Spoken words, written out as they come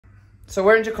So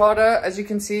we're in Jakarta, as you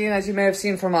can see, and as you may have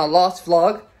seen from our last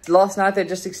vlog. Last night they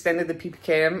just extended the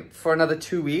PPKM for another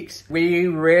 2 weeks. We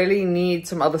really need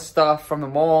some other stuff from the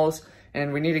malls,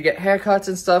 and we need to get haircuts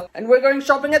and stuff. And we're going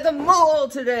shopping at the mall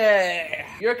today.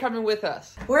 You're coming with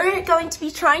us. We're going to be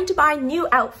trying to buy new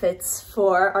outfits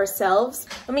for ourselves.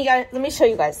 Let me show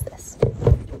you guys this.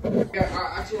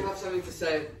 Yeah, I actually have something to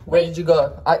say. Where did you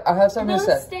go? I have something to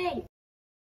say. Stay.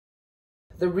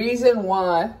 The reason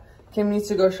why Kim needs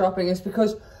to go shopping is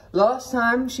because last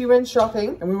time she went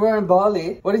shopping and we were in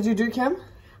Bali. What did you do, Kim?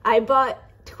 I bought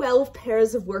 12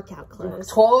 pairs of workout clothes.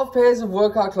 12 pairs of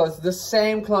workout clothes, the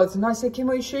same clothes. And I said, Kim,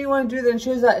 are you sure you want to do that? And she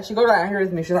was like, she got angry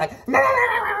with me. She was like, nah.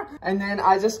 And then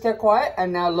I just kept quiet.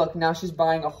 And now look, now she's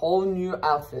buying a whole new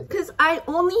outfit. Because I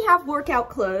only have workout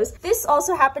clothes. This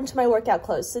also happened to my workout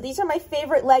clothes. So these are my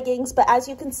favorite leggings. But as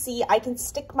you can see, I can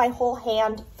stick my whole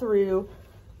hand through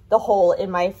the hole in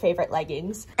my favorite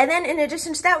leggings. And then in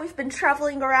addition to that, we've been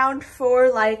traveling around for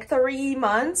like 3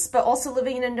 months, but also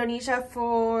living in Indonesia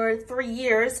for 3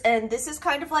 years. And this is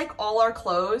kind of like all our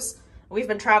clothes we've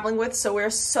been traveling with, so we're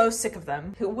so sick of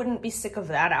them. Who wouldn't be sick of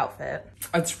that outfit?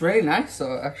 It's really nice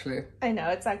though, actually. I know,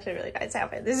 it's actually a really nice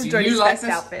outfit. This is Jordy's best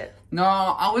outfit. No,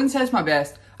 I wouldn't say it's my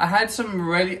best. I had some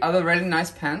other really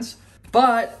nice pants,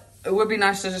 but it would be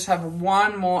nice to just have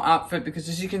one more outfit because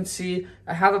as you can see,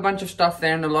 I have a bunch of stuff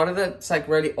there and a lot of it's like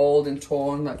really old and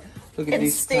torn. Like, look at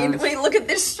these pants. Wait, look at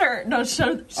this shirt. No,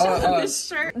 show them this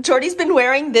shirt. Jordy's been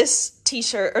wearing this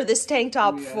t-shirt or this tank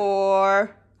top for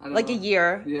like a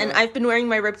year. Yeah. And I've been wearing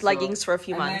my ripped leggings for a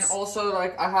few months. And then also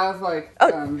like I have like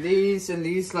these and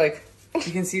these, like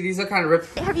you can see these are kind of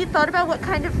ripped. Have you thought about what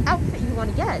kind of outfit you want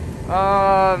to get?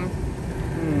 No.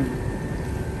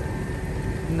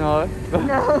 No.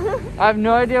 I have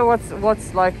no idea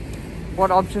what's like, what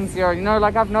options here are. You know,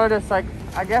 like I've noticed, like,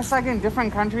 I guess like in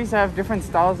different countries they have different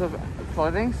styles of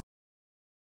clothing.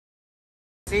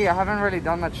 See, I haven't really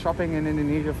done much shopping in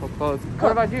Indonesia for clothes.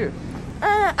 What about you?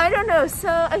 I don't know. So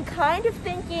I'm kind of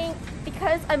thinking,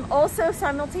 because I'm also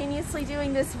simultaneously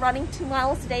doing this running 2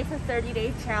 miles a day for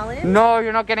 30-day challenge. No,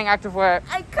 you're not getting activewear.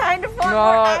 I kind of want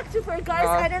more activewear. Guys,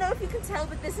 I don't know if you can tell,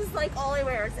 but this is like all I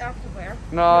wear is activewear.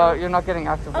 No, you're not getting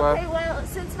activewear. Okay, well,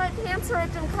 since my pants are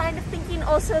ripped, I'm kind of thinking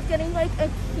also of getting like a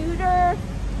cuter,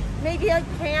 maybe like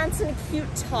pants and a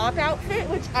cute top outfit,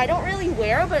 which I don't really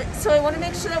wear, but so I want to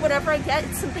make sure that whatever I get,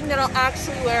 it's something that I'll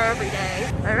actually wear every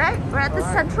day. All right, we're at the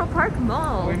Central Park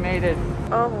Mall. We made it.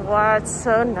 Oh wow, it's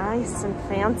so nice and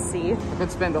fancy. I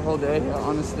could spend the whole day here,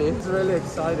 honestly. It's really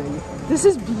exciting. This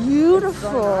is beautiful.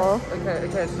 It's so nice.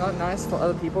 Okay, it's not nice for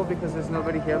other people because there's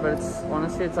nobody here, but it's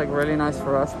honestly, it's like really nice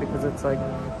for us because it's like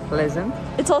pleasant.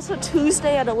 It's also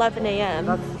Tuesday at 11 a.m.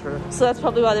 That's true. So that's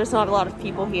probably why there's not a lot of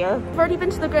people here. I've already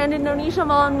been to the Grand Indonesia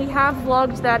Mall and we have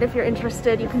vlogged that. If you're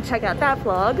interested, you can check out that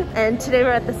vlog. And today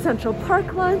we're at the Central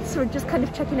Park one, so we're just kind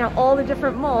of checking out all the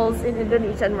different malls in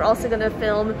Indonesia, and we're also going to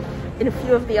film in a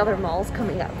few of the other malls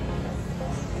coming up.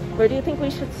 Where do you think we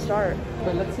should start?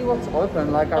 But let's see what's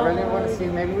open. Like, I really want to see,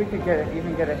 maybe we could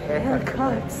even get a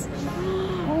haircut. Haircuts.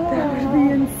 That would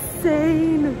be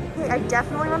insane. Hey, I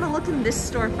definitely want to look in this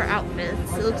store for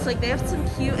outfits. It looks like they have some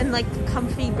cute and like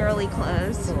comfy girly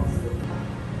clothes.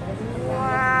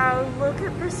 Wow, look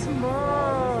at this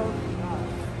mall.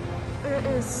 It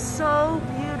is so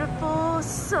beautiful,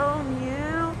 so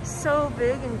new, so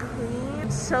big and clean.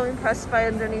 I'm so impressed by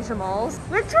Indonesia malls.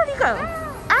 Where'd Jordy go?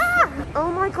 Ah!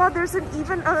 Oh my god, there's an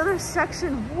even other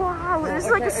section. Wow, there's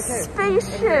like a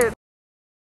spaceship.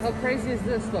 How crazy is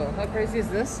this though? How crazy is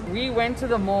this? We went to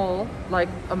the mall like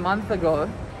a month ago.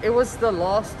 It was the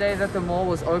last day that the mall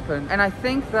was open. And I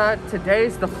think that today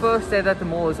is the first day that the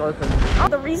mall is open.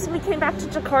 The reason we came back to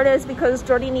Jakarta is because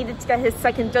Jordy needed to get his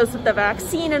second dose of the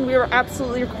vaccine and we were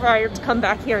absolutely required to come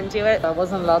back here and do it. I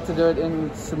wasn't allowed to do it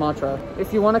in Sumatra.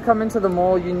 If you want to come into the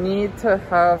mall, you need to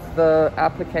have the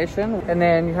application and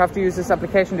then you have to use this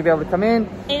application to be able to come in.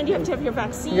 And you have to have your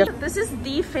vaccine. Yep. This is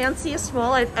the fanciest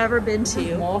mall I've ever been to.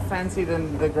 It's more fancy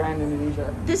than the Grand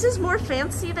Indonesia. This is more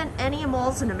fancy than any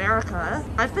malls in America.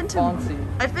 I've been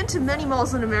to many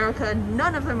malls in America and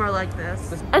none of them are like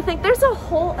this. I think there's a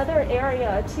whole other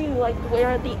area too, like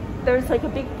where there's like a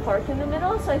big park in the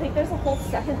middle, so I think there's a whole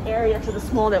second area to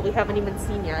this mall that we haven't even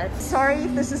seen yet. Sorry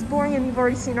if this is boring and you've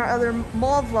already seen our other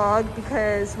mall vlog,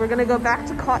 because we're gonna go back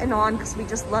to Cotton On because we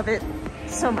just love it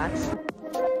so much.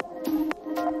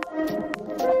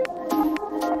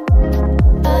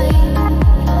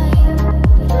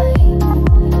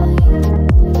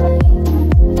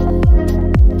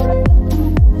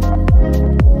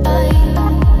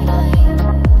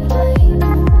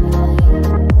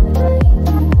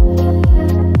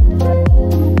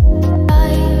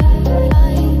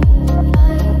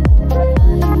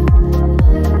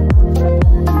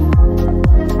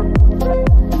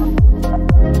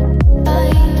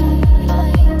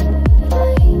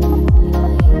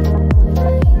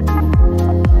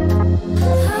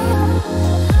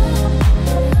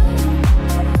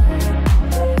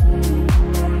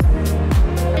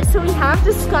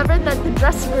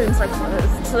 bathrooms are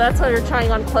closed. So that's why we're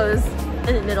trying on clothes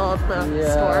in the middle of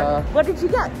the store. What did you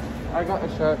get? I got a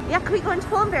shirt. Yeah, can we go into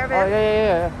Pull and Bear, babe? Oh,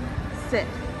 yeah. Sit.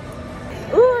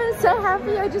 Ooh, I'm so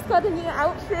happy. I just got a new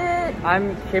outfit.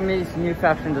 I'm Kimmy's new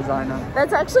fashion designer.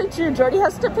 That's actually true. Jordy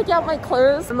has to pick out my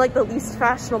clothes. I'm like the least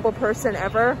fashionable person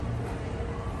ever.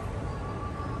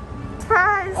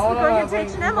 Surprise! Oh, we're going to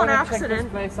H&M on accident. Check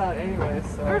this place out anyway,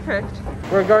 so. Perfect.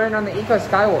 We're going on the Eco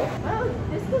Skywalk. Oh,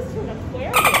 this goes to an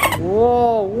aquarium.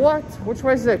 Whoa, what? Which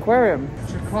way is the aquarium?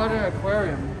 Jakarta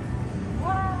Aquarium.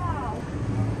 Wow.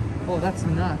 Oh, that's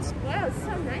nuts. Wow, it's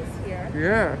so nice here.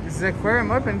 Yeah. Is the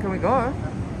aquarium open? Can we go?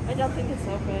 I don't think it's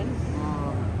open.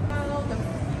 Oh, the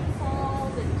food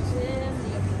hall, the gym,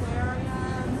 the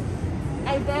aquarium.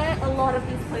 I bet a lot of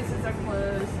these places are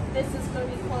closed. This is going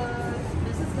to be closed.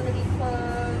 This is going to be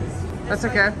closed. That's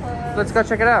okay. Let's go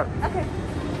check it out. Okay.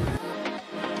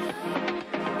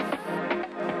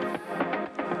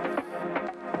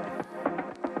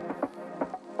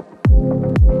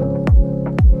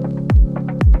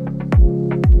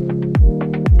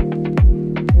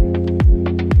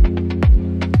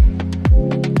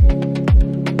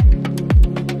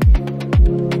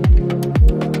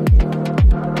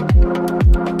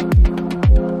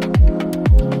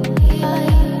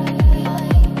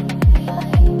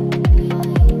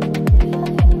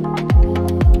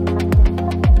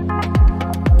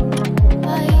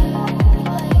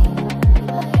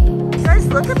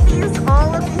 Look at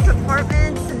all of these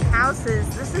apartments and houses.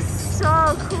 This is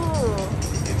so cool.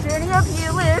 Do any of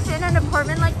you live in an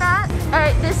apartment like that? All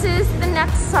right, this is the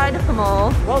next side of the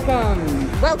mall. Welcome.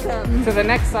 Welcome. To the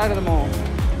next side of the mall.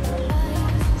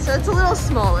 So it's a little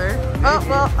smaller. Oh,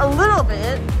 well, a little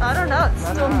bit. I don't know, it's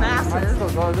still massive. Still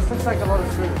go. This looks like a lot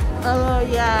of food. Oh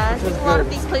yeah, I think a lot good. of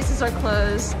these places are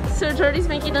closed. So Jordy's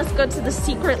making us go to the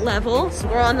secret level. So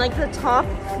we're on like the top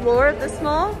floor of this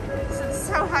mall. So this is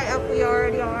how high up we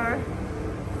already are.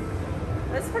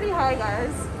 That's pretty high,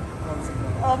 guys.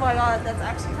 Oh my god, that's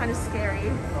actually kind of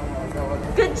scary.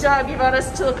 Good job, you brought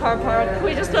us to the car park. Can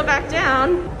we just go back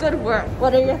down? Good work.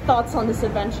 What are your thoughts on this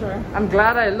adventure? I'm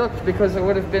glad I looked because I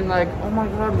would have been like, oh my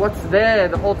god, what's there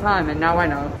the whole time, and now I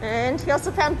know. And he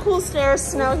also found cool stairs,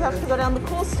 so now we have to go down the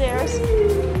cool stairs.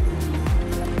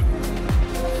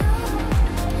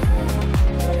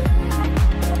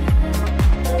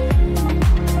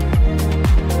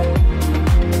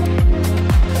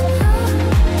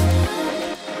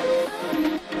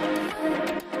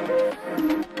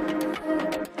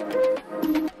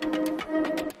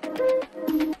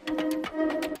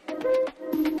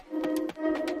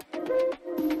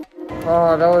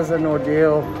 Oh, that was an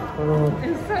ordeal. Oh.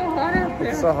 It's so hot out there.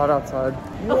 It's so hot outside.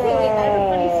 Okay, wait, I have a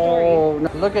funny story. Oh,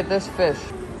 look at this fish.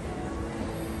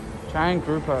 Giant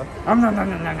grouper. I'm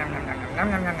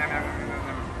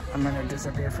gonna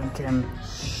disappear from Kim.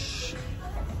 Shh.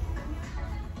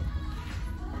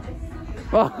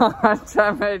 Oh,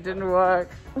 damn it, didn't work.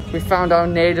 We found our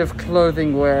native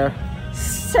clothing wear.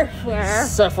 Surfwear.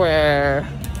 Surfwear.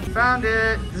 Found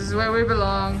it. This is where we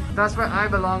belong. That's where I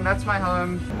belong. That's my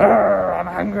home. Arr, I'm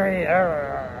hungry.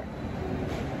 Arr.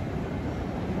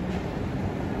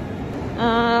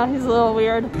 He's a little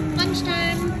weird.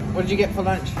 Lunchtime. What did you get for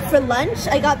lunch? For lunch,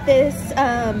 I got this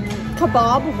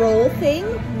kebab roll thing.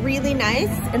 Really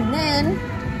nice. And then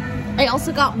I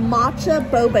also got matcha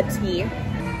boba tea.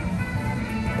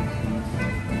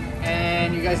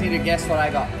 And you guys need to guess what I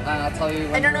got. I'll tell you.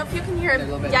 I don't know if you can hear a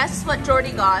little him. bit. Guess what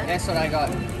Jordy got. Guess what I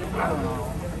got. I don't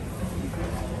know.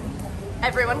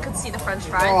 Everyone could see the french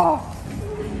fries. Oh.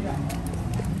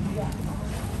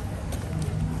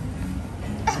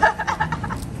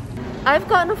 I've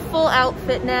gotten a full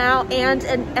outfit now and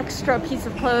an extra piece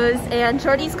of clothes, and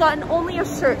Jordy's gotten only a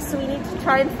shirt, so we need to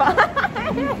try and find.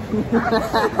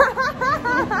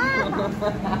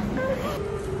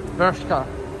 Brshka.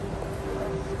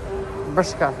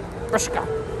 Brshka. Brshka.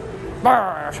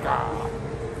 Brshka.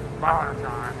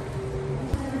 Brshka.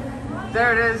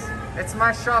 There it is. It's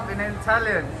my shop in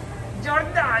Italian.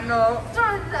 Giordano.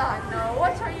 Giordano,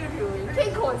 what are you doing?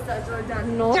 Che cosa,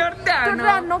 Giordano? Giordano.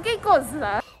 Giordano, che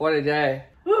cosa? What a day.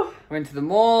 Went to the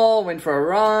mall, went for a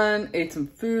run, ate some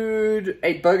food,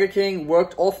 ate Burger King,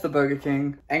 worked off the Burger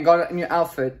King, and got a new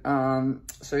outfit.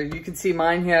 So you can see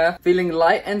mine here, feeling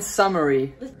light and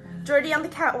summery. Jordy on the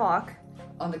catwalk.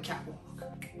 On the catwalk.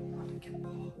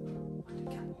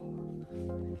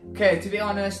 Okay, to be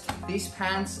honest, these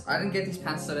pants, I didn't get these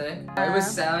pants today. It was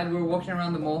sad. We were walking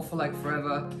around the mall for like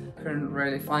forever. couldn't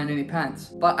really find any pants.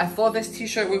 But I thought this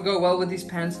t-shirt would go well with these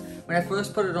pants. When I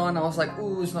first put it on, I was like,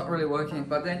 ooh, it's not really working.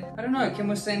 But then, I don't know, Kim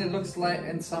was saying it looks light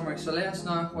and summery. So let us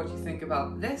know what you think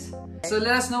about this.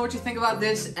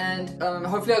 And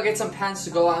hopefully I'll get some pants to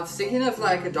go out. Thinking of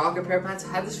like a darker pair of pants.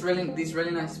 I had these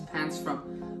really nice pants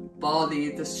from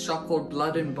Bali, this shop called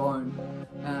Blood and Bone.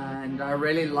 And I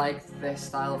really liked their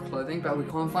style of clothing, but we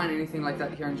can't find anything like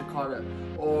that here in Jakarta,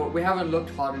 or we haven't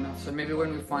looked hard enough. So maybe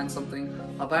when we find something,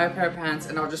 I'll buy a pair of pants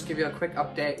and I'll just give you a quick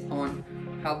update on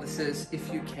how this is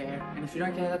if you care, and if you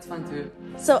don't care, that's fine too.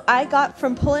 So I got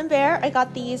from Pull & Bear, I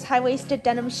got these high-waisted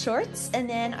denim shorts, and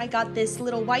then I got this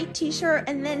little white t-shirt,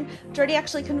 and then Jordy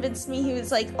actually convinced me. He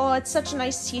was like, oh, it's such a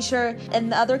nice t-shirt,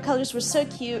 and the other colors were so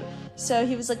cute. So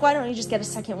he was like, why don't you just get a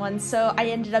second one? So I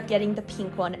ended up getting the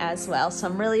pink one as well. So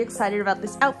I'm really excited about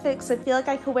this outfit because I feel like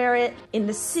I could wear it in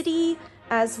the city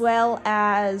as well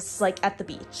as like at the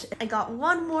beach. I got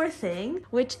one more thing,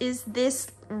 which is this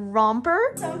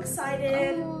romper. So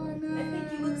excited. Oh, nice. I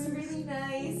think it looks really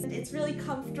nice. It's really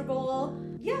comfortable.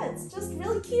 Yeah, it's just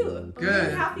really cute. Good. I'm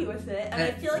really happy with it. And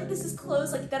I feel like this is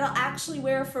clothes like that I'll actually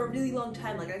wear for a really long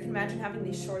time. Like I can imagine having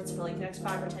these shorts for like the next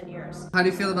 5 or 10 years. How do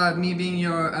you feel about me being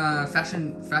your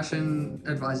fashion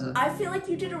advisor? I feel like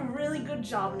you did a really good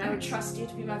job, and I would trust you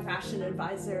to be my fashion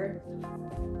advisor.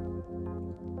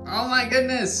 Oh my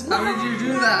goodness, how did you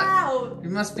do that? You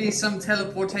must be some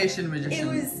teleportation magician.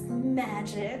 It was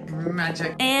magic.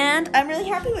 Magic. And I'm really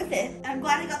happy with it. I'm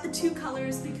glad I got the 2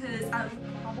 colors because I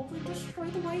would probably destroy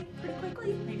the white pretty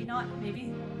quickly. Maybe not,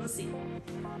 maybe, we'll see.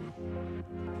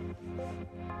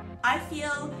 I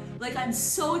feel like I'm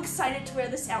so excited to wear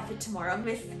this outfit tomorrow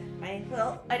with my,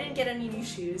 well, I didn't get any new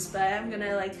shoes, but I'm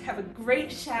gonna like have a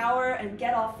great shower and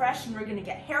get all fresh, and we're gonna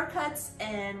get haircuts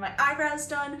and my eyebrows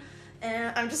done.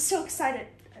 And I'm just so excited.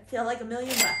 I feel like $1 million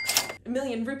bucks. 1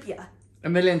 million rupiah.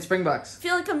 1 million springbucks. I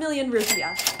feel like 1 million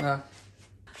rupiah.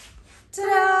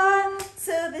 Ta-da!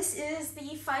 So this is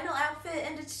the final outfit,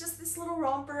 and it's just this little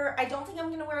romper. I don't think I'm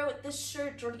gonna wear it with this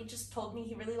shirt. Jordy just told me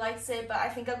he really likes it, but I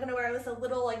think I'm gonna wear it with a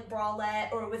little like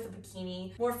bralette or with a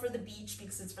bikini, more for the beach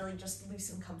because it's really just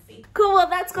loose and comfy. Cool, well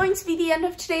that's going to be the end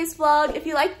of today's vlog. If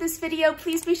you liked this video,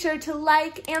 please be sure to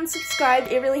like and subscribe.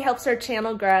 It really helps our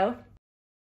channel grow.